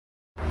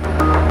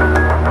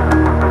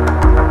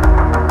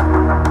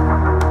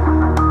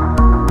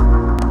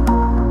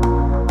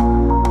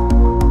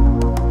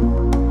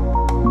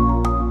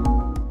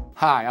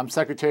I'm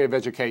Secretary of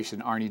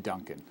Education Arne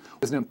Duncan.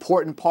 It's an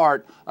important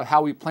part of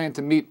how we plan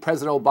to meet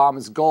President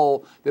Obama's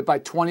goal that by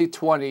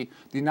 2020,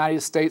 the United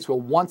States will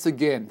once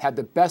again have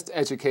the best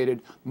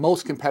educated,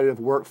 most competitive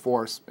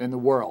workforce in the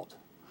world.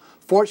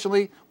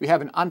 Fortunately, we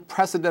have an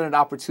unprecedented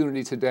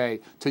opportunity today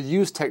to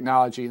use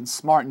technology in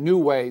smart new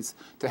ways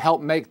to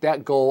help make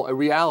that goal a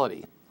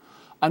reality.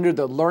 Under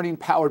the Learning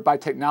Powered by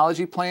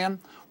Technology plan,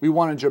 we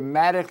want to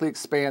dramatically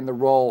expand the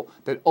role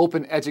that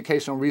open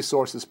educational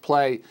resources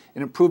play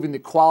in improving the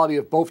quality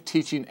of both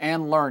teaching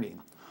and learning.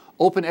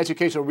 Open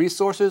educational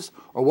resources,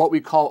 or what we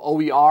call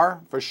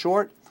OER for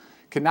short,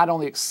 can not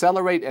only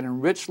accelerate and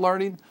enrich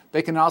learning,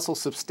 they can also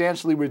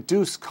substantially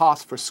reduce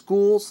costs for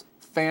schools,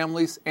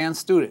 families, and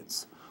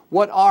students.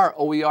 What are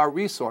OER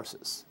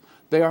resources?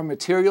 They are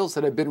materials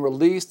that have been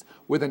released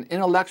with an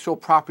intellectual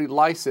property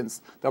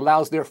license that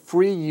allows their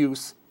free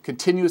use,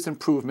 continuous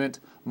improvement,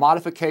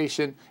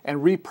 modification,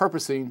 and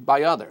repurposing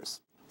by others.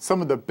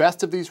 Some of the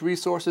best of these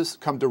resources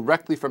come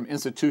directly from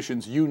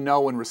institutions you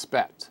know and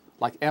respect,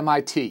 like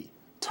MIT,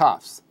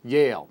 Tufts,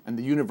 Yale, and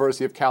the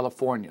University of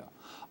California.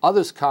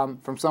 Others come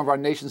from some of our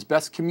nation's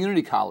best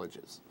community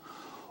colleges,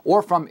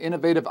 or from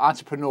innovative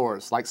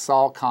entrepreneurs like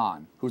Saul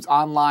Khan, whose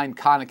online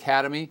Khan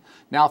Academy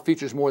now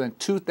features more than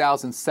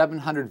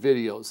 2,700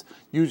 videos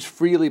used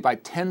freely by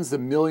tens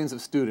of millions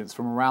of students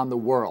from around the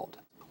world.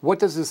 What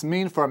does this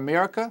mean for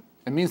America?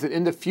 It means that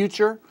in the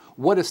future,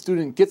 what a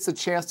student gets a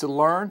chance to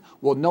learn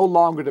will no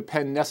longer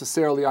depend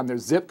necessarily on their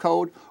zip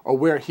code or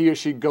where he or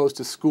she goes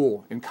to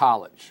school in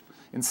college.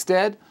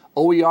 Instead,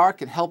 OER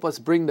can help us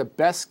bring the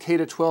best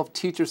K-12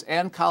 teachers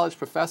and college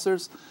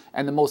professors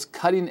and the most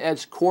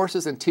cutting-edge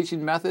courses and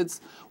teaching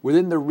methods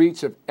within the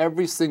reach of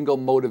every single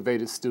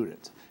motivated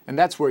student. And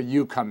that's where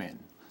you come in.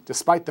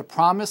 Despite the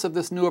promise of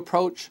this new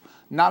approach,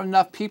 not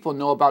enough people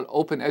know about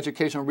open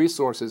educational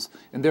resources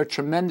and their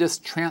tremendous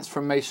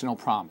transformational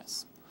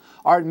promise.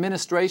 Our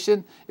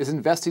administration is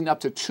investing up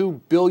to $2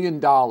 billion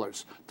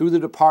through the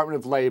Department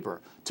of Labor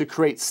to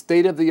create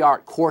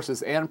state-of-the-art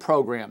courses and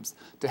programs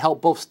to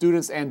help both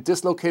students and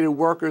dislocated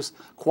workers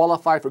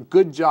qualify for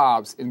good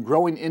jobs in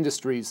growing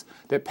industries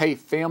that pay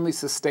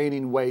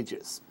family-sustaining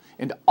wages.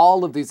 And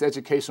all of these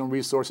educational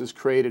resources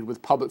created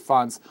with public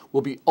funds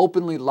will be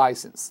openly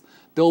licensed.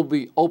 They'll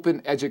be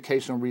open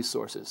educational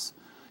resources.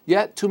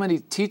 Yet, too many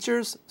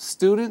teachers,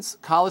 students,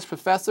 college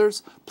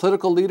professors,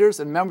 political leaders,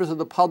 and members of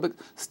the public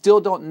still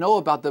don't know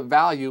about the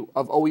value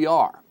of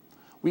OER.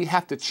 We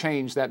have to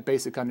change that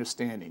basic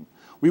understanding.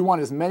 We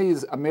want as many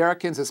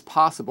Americans as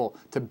possible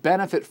to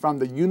benefit from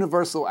the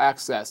universal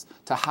access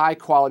to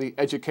high-quality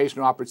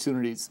educational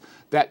opportunities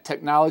that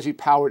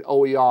technology-powered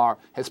OER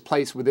has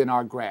placed within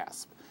our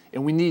grasp.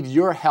 And we need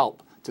your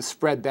help to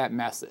spread that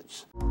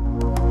message.